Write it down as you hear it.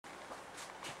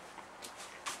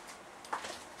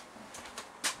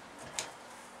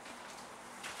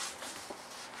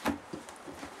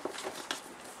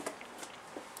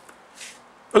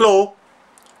Hello,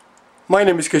 my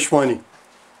name is Keshwani.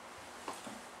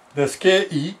 That's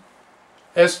Keshwani,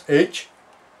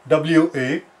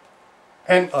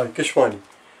 Keshwani.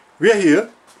 We are here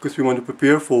because we want to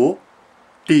prepare for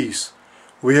TEAS.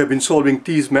 We have been solving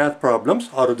TEAS math problems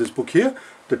out of this book here,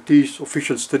 the TEAS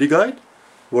Official Study Guide,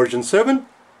 version 7,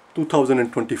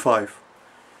 2025.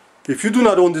 If you do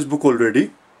not own this book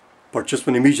already, purchase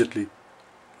one immediately.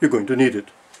 You're going to need it.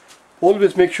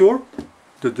 Always make sure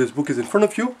that this book is in front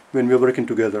of you when we are working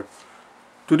together.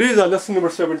 Today is our lesson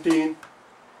number 17.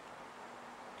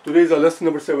 We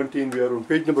are on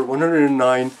page number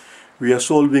 109. We are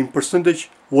solving percentage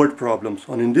word problems.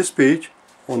 And on this page,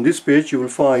 you will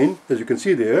find, as you can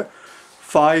see there,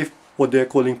 5 what they are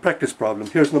calling practice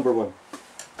problems. Here's number 1.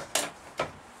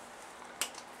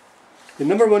 In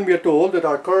number 1, we are told that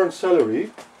our current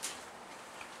salary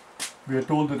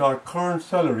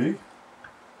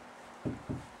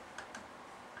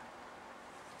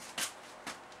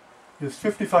is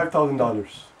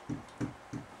 $55,000.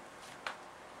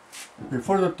 We're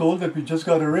further told that we just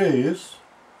got a raise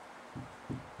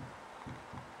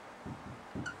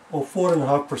of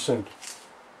 4.5%.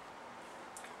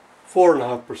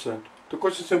 4.5%. The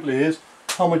question simply is,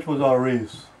 how much was our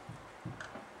raise?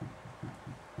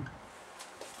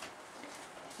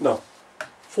 Now,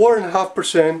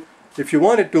 4.5%, if you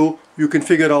wanted to, you can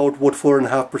figure out what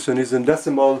 4.5% is in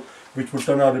decimal, which would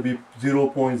turn out to be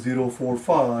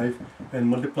 0.045, and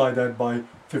multiply that by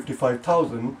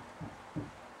 55,000.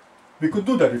 We could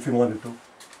do that if you wanted to.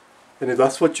 And if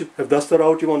that's the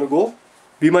route you want to go,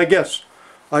 be my guest.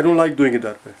 I don't like doing it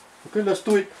that way. Okay, let's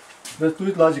do it. Let's do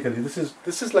it logically. This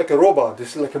is like a robot.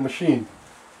 This is like a machine.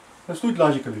 Let's do it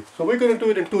logically. So we're going to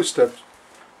do it in 2 steps.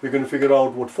 We're going to figure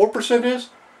out what 4% is.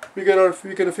 We're going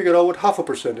to figure out what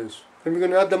 0.5% is. And we're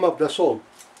going to add them up. That's all.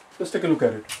 Let's take a look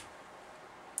at it.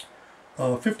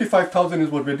 55,000 is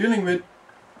what we're dealing with.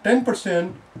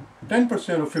 10%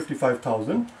 of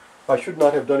 55,000. I should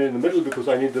not have done it in the middle because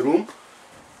I need the room.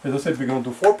 As I said, we're going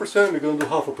to do 4%, we're going to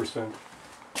do 0.5%.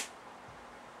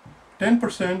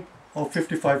 10% of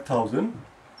 55,000.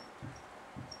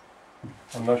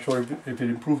 I'm not sure if it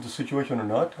improved the situation or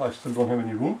not. I still don't have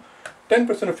any room.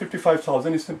 10% of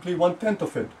 55,000 is simply 1/10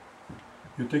 of it.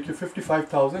 You take your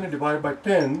 55,000 and divide it by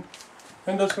 10,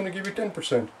 and that's going to give you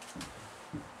 10%.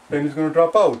 Then it's going to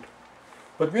drop out.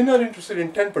 But we're not interested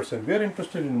in 10%. We're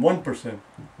interested in 1%.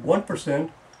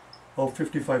 1% of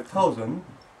 55,000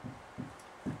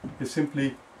 is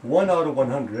simply 1 out of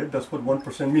 100. That's what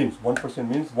 1% means. 1%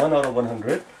 means 1 out of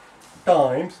 100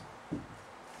 times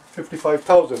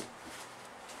 55,000.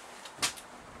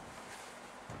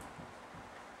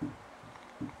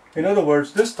 In other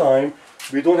words, this time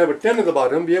we don't have a 10 in the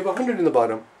bottom, we have a 100 in the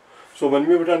bottom. So when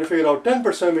we were trying to figure out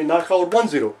 10%, we knock out 1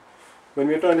 0. When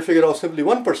we are trying to figure out simply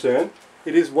 1%,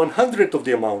 it is 1/100th of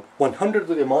the amount. 1/100th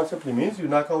of the amount simply means you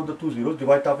knock out the 2 zeros,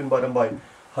 divide top and bottom by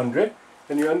 100,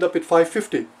 and you end up with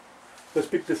 550. Let's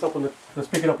pick it up on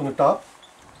the top.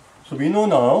 So we know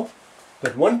now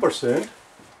that 1%.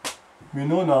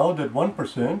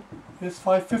 Is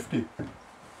 550.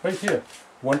 Right here,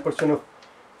 1%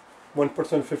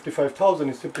 of 55,000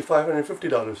 is simply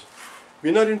 $550.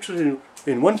 We're not interested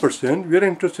in 1%. We're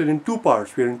interested in 2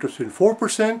 parts. We're interested in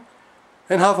 4%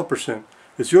 and 0.5%.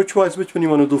 It's your choice which one you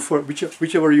want to do first,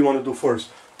 whichever you want to do first.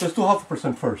 Let's do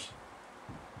 0.5% first.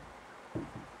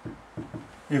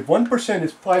 If 1%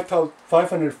 is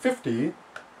 550,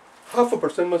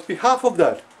 0.5% must be half of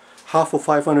that. Half of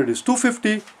 500 is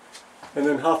 250, and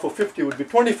then half of 50 would be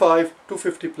 25.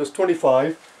 250 plus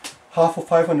 25. Half of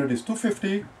 500 is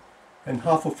 250, and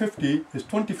half of 50 is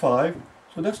 25.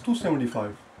 So that's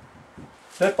 275.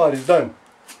 That part is done.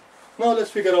 Now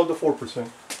let's figure out the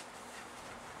 4%.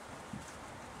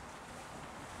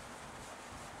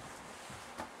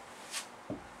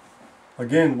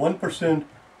 Again, 1%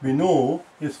 we know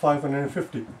is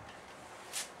 550.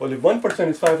 Well, if 1%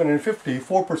 is 550,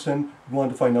 4% we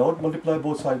want to find out, multiply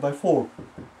both sides by 4.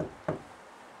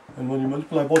 And when you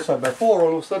multiply both sides by 4,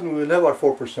 all of a sudden we will have our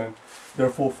 4%.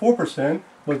 Therefore, 4%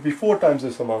 must be 4 times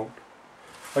this amount.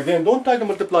 Again, don't try to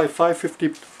multiply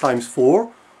 550 times 4.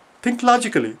 Think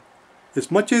logically. It's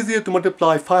much easier to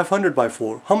multiply 500 by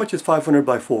 4. How much is 500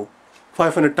 by 4?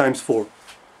 500 times 4.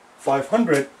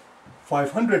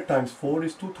 500 times 4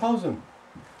 is 2,000.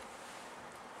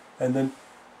 And then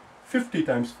 50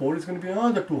 times 4 is going to be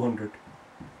another 200.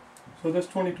 So that's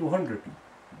 2,200.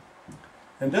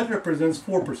 And that represents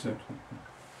 4%.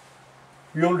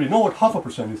 We already know what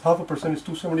 0.5% is. 0.5% is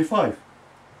 275.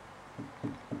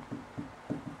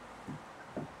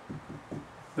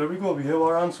 There we go, we have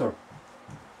our answer.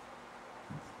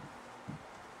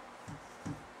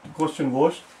 The question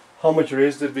was, How much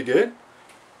raise did we get?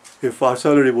 If our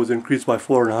salary was increased by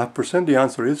 4.5%, the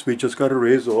answer is we just got a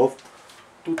raise of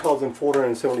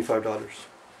 $2,475.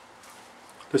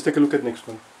 Let's take a look at the next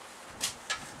one.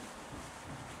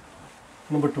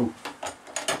 Number 2.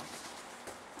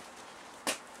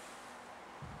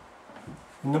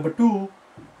 In number 2,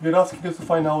 we're asking us to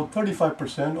find out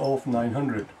 35% of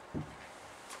 900.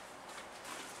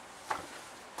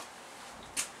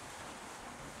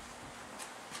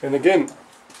 And again,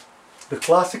 the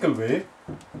classical way,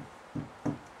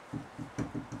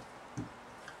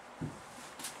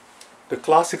 the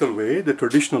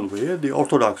traditional way, the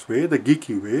orthodox way, the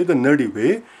geeky way, the nerdy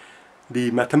way,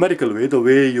 the mathematical way, the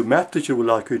way your math teacher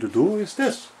will ask you to do is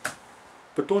this.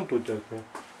 But don't do it that way.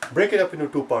 Break it up into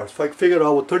 2 parts. Figure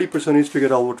out what 30% is,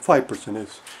 figure out what 5%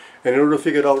 is. And in order to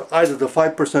figure out either the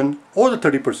 5% or the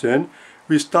 30%,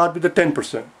 we start with the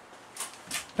 10%.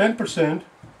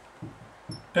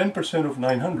 10% of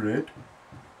 900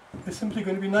 is simply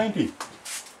going to be 90.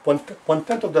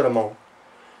 One-tenth of that amount.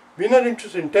 We're not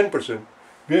interested in 10%.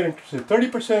 We're interested in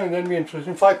 30% and then we're interested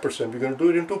in 5%. We're going to do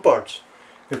it in 2 parts.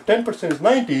 If 10% is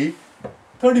 90,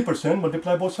 30%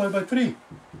 multiply both sides by 3.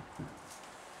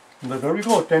 And there we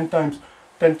go. 10 times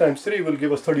 3 will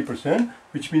give us 30%,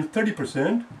 which means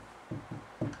 30%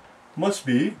 must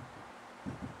be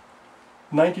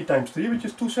 90 times 3, which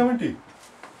is 270.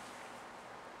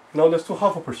 Now let's do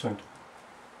 0.5%.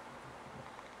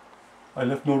 I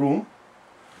left no room.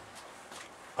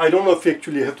 I don't know if you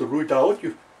actually have to root it out.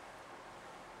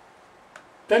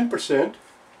 10%,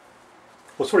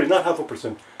 oh sorry, not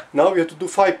 0.5%. Now we have to do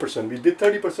 5%. We did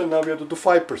 30%, now we have to do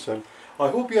 5%. I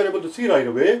hope you are able to see right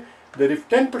away that if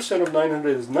 10% of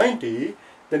 900 is 90,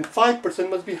 then 5%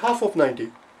 must be half of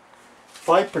 90.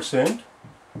 5%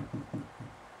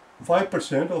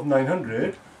 of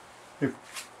 900,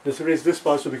 let's erase this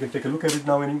part so we can take a look at it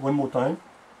now one more time.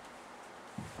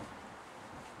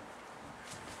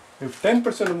 If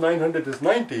 10% of 900 is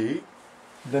 90,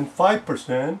 then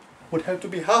 5% would have to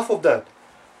be half of that.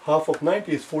 Half of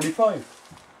 90 is 45.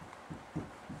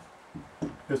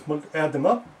 Let's add them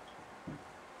up.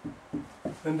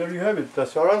 And there you have it.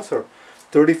 That's our answer.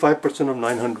 35% of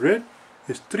 900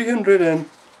 is $315.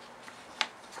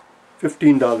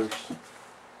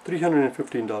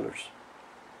 $315.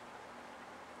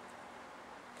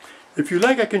 If you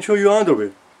like, I can show you another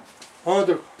way.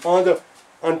 Another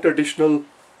untraditional,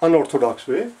 unorthodox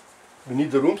way. We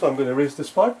need the room, so I'm going to erase this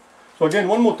part. So again,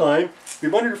 one more time, we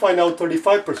wanted to find out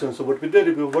 35%. So what we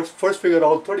did, we first figured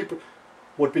out 30%.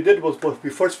 What we did was we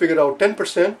first figured out 10%.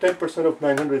 10% of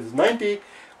 900 is 90.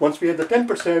 Once we had the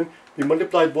 10%, we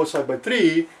multiplied both sides by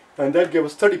 3, and that gave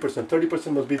us 30%.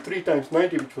 30% must be 3 times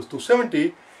 90, which was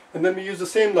 270. And then we use the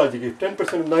same logic. If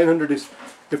 10% of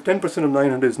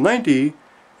 900 is 90,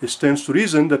 it stands to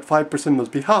reason that 5%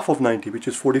 must be half of 90, which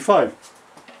is 45.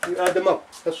 You add them up.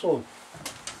 That's all.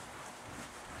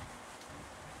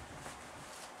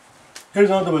 Here's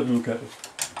another way to look at it.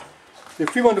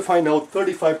 If we want to find out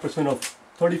 35% of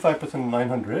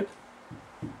 900,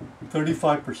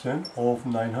 35% of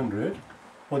 900,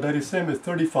 well, that is same as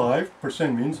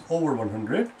 35% means over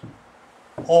 100,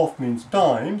 of means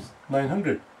times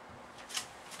 900.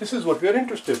 This is what we are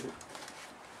interested in.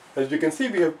 As you can see,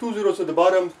 we have 2 zeros at the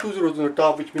bottom, 2 zeros on the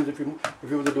top, which means if you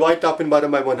were to divide top and bottom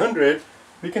by 100,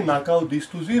 we can knock out these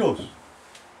 2 zeros.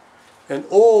 And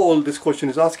all this question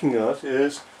is asking us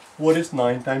is, what is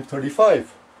 9 times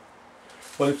 35?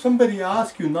 Well, if somebody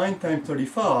asks you 9 times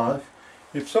 35,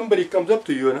 if somebody comes up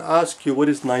to you and asks you what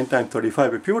is 9 times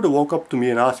 35, if you were to walk up to me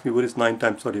and ask me what is 9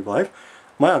 times 35,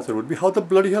 my answer would be, how the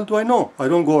bloody hell do I know? I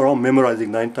don't go around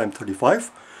memorizing 9 times 35.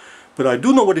 But I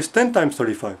do know what is 10 times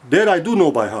 35. There I do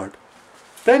know by heart.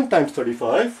 10 times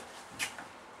 35.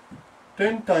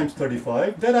 10 times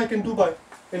 35. That I can do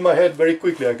in my head very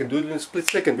quickly. I can do it in a split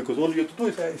second because all you have to do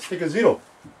is stick a 0.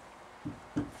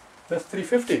 That's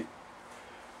 350.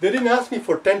 They didn't ask me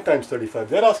for 10 times 35.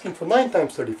 They're asking for 9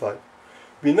 times 35.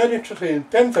 We're not interested in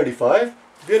 1035.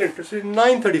 We're interested in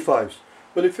 935s.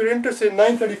 Well, if you're interested in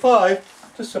 935,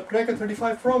 just subtract a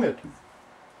 35 from it.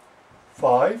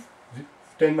 5.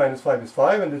 10 minus 5 is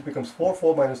 5, and this becomes 4.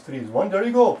 4 minus 3 is 1. There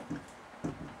you go.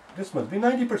 This must be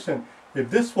 90%.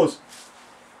 If this was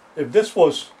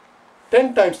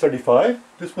 10 times 35,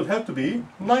 this would have to be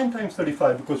 9 times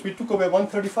 35 because we took away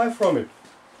 135 from it.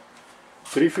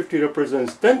 350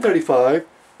 represents 1035.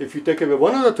 If you take away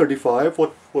one other 35,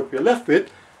 what we are left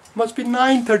with must be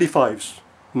 935s.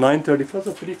 935s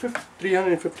are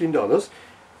 $315,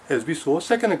 as we saw a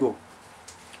second ago.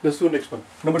 Let's do the next one.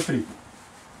 Number 3.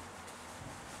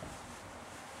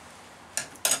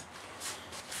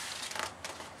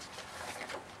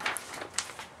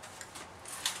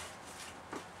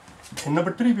 And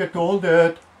number 3, we are told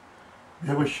that we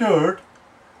have a shirt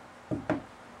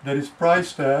that is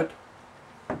priced at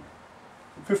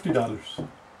 $50.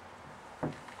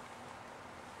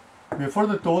 We are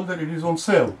further told that it is on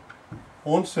sale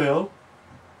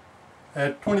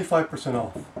at 25%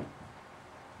 off.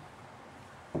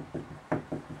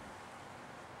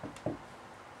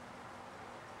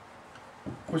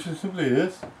 Question simply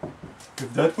is,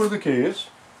 if that were the case,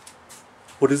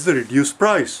 what is the reduced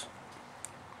price?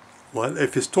 Well,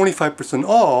 if it's 25%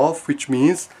 off, which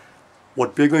means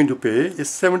what we're going to pay is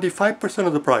 75%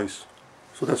 of the price.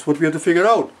 So that's what we have to figure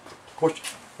out.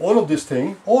 All of this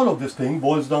thing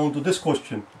boils down to this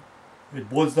question. It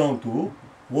boils down to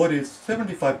what is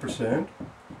 75%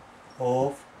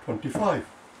 of 25.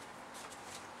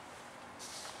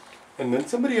 And when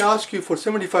somebody asks you for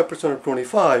 75% of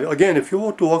 25, again, if you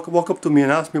were to walk up to me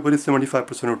and ask me what is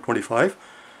 75% of 25,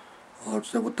 I would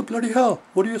say, what the bloody hell?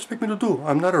 What do you expect me to do?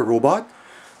 I'm not a robot,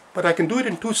 but I can do it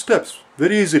in 2 steps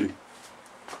very easily.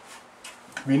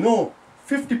 We know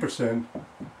 50%,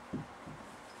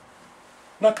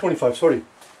 not 25, sorry.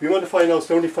 We want to find out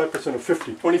 75% of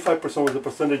 50. 25% was the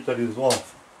percentage that is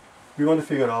off. We want to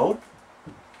figure out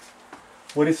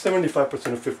what is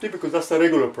 75% of 50, because that's the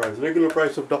regular price. Regular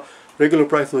price of the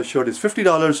shirt is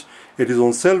 $50. It is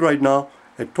on sale right now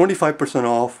at 25%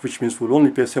 off, which means we'll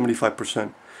only pay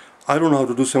 75%. I don't know how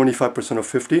to do 75% of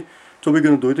 50, so we're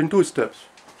going to do it in 2 steps.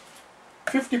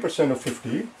 50% of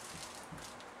 50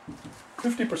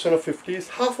 is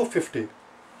half of 50.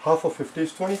 Half of 50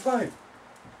 is 25.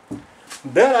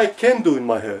 That I can do in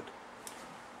my head.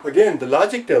 Again, the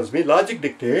logic tells me, logic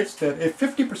dictates that if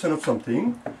 50% of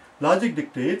something, logic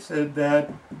dictates that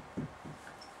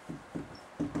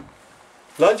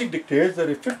if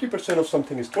 50% of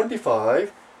something is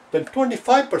 25, then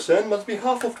 25% must be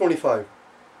half of 25.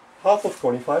 Half of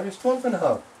 25 is 12 and a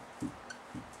half.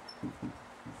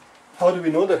 How do we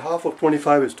know that half of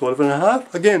 25 is 12 and a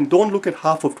half? Again, don't look at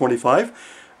half of 25.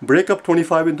 Break up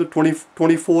 25 into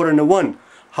 24 and a 1.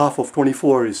 Half of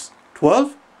 24 is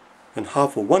 12, and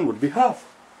half of 1 would be half.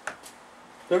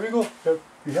 There we go. There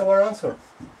we have our answer.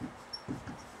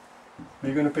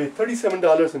 We're going to pay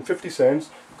 $37.50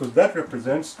 because that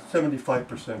represents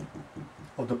 75%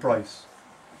 of the price.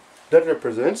 That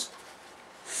represents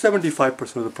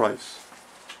 75% of the price.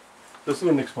 Let's do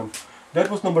the next one. That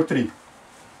was number 3.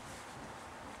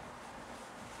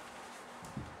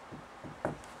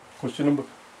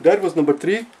 That was number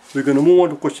 3. We're going to move on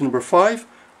to question number 5.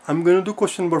 I'm going to do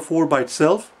question number 4 by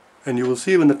itself, and you will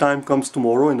see when the time comes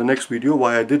tomorrow in the next video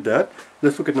why I did that.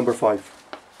 Let's look at number 5.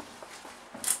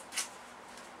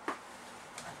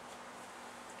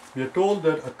 We are told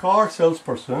that a car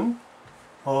salesperson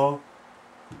earns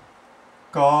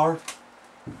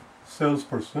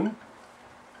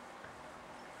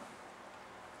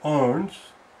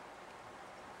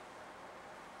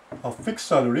a fixed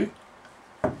salary.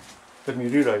 Let me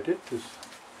rewrite it. This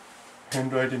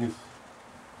handwriting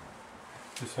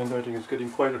is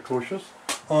getting quite atrocious.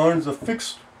 Earns a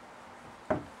fixed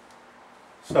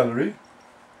salary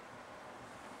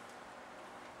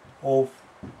of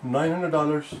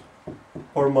 $900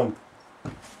 per month.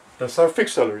 That's our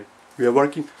fixed salary. We are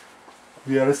working.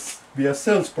 We are a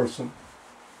salesperson.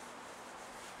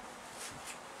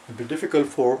 It'd be difficult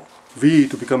for we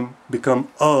to become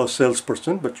a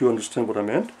salesperson, but you understand what I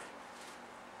meant.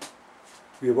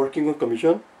 We are working on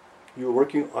commission.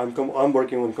 I'm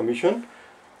working on commission.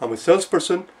 I'm a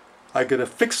salesperson. I get a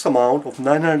fixed amount of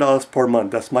 $900 per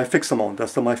month. That's my fixed amount.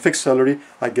 That's my fixed salary.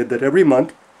 I get that every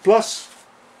month. Plus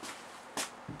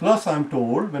I'm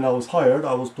told, when I was hired,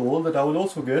 I was told that I will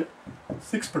also get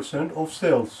 6% of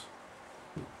sales.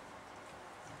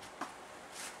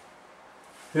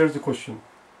 Here's the question.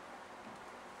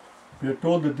 We are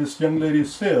told that this young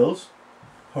lady's sales,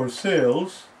 her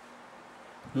sales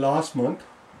last month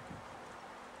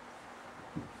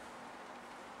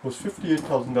was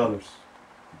 $58,000.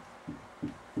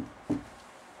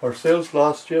 Her sales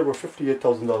last year were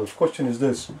 $58,000. Question is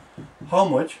this: how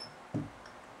much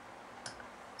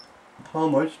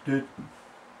did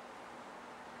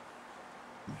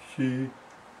she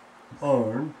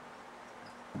earn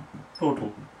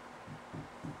total?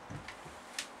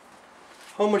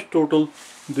 How much total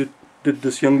did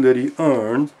this young lady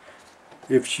earn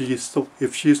if she is to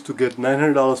get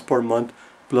 $900 per month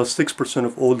plus 6%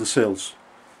 of all the sales?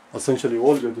 Essentially,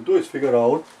 all you have to do is figure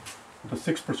out the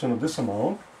 6% of this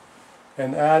amount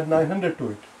and add 900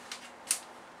 to it.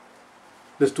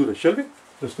 Let's do that, shall we?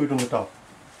 Let's do it on the top.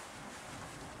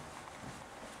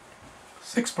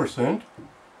 6%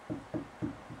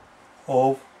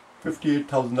 of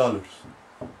 $58,000.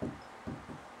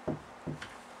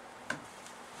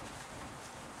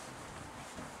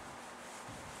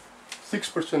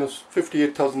 6% of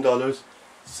 $58,000.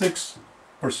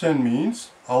 6%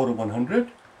 means out of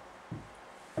 100.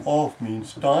 Of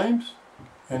means times,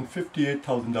 and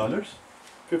 $58,000.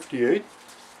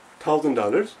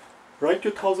 $58,000. Write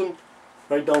your thousand.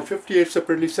 Write down 58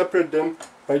 separately. Separate them.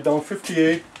 Write down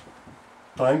 58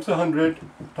 times 100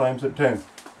 times a 10.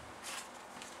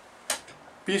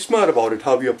 Be smart about it,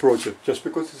 how you approach it. Just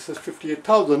because it says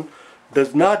 58,000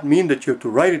 does not mean that you have to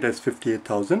write it as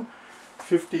 58,000.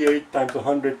 58 times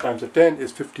 100 times a 10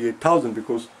 is 58,000,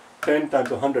 because 10 times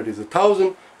 100 is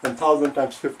 1,000, and 1,000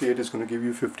 times 58 is going to give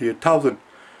you 58,000.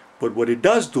 But what it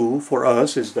does do for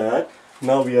us is that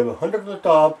now we have 100 on the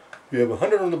top, we have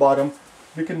 100 on the bottom,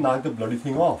 we can knock the bloody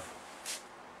thing off.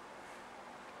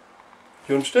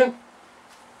 You understand?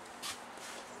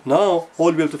 Now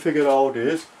all we have to figure out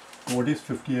is what is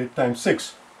 58 times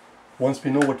 6. Once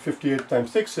we know what 58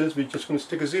 times 6 is, we're just going to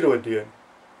stick a 0 at the end.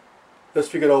 Let's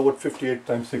figure out what 58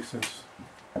 times 6 is.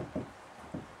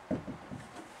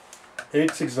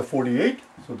 8 6 are 48,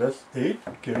 so that's 8,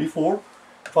 carry 4.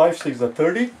 5 6 are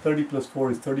 30, 30 plus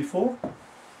 4 is 34.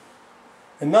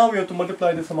 And now we have to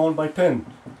multiply this amount by 10.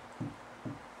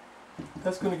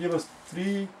 That's going to give us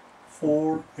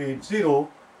 3480.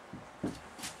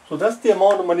 So that's the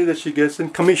amount of money that she gets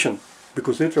in commission,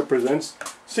 because it represents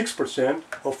 6%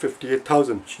 of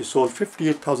 58,000. She sold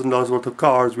 $58,000 worth of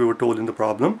cars, we were told in the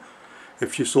problem.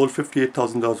 If she sold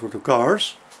 $58,000 worth of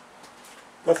cars,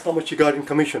 that's how much she got in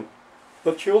commission.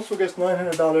 But she also gets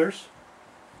 $900.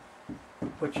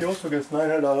 But she also gets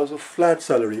 $900 of flat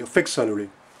salary, a fixed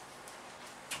salary.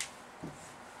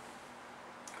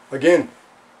 Again,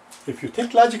 if you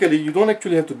think logically, you don't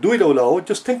actually have to do it out loud,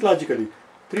 just think logically.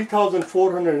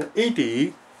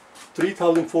 3,480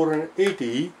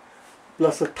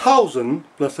 plus 1,000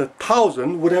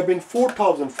 would have been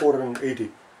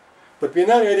 4,480. But we're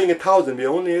not adding 1,000, we're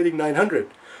only adding 900.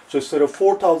 So instead of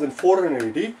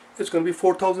 4,480, it's going to be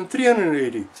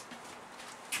 4,380.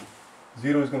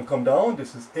 0 is going to come down.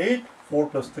 This is 8. 4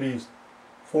 plus 3 is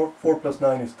 4 plus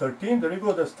 9 is 13. There you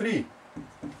go, that's 3.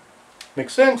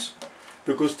 Makes sense?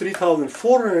 Because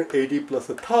 3,480 plus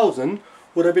 1,000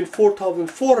 would have been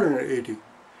 4,480.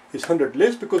 It's 100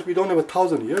 less because we don't have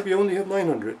 1,000 here, we only have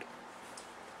 900.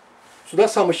 So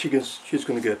that's how much she's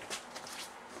going to get.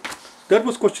 That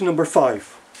was question number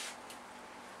 5.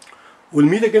 We'll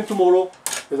meet again tomorrow.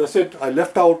 As I said, I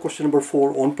left out question number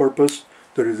 4 on purpose.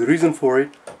 There is a reason for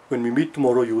it. When we meet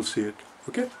tomorrow, you will see it.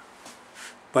 Okay?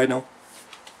 Bye now.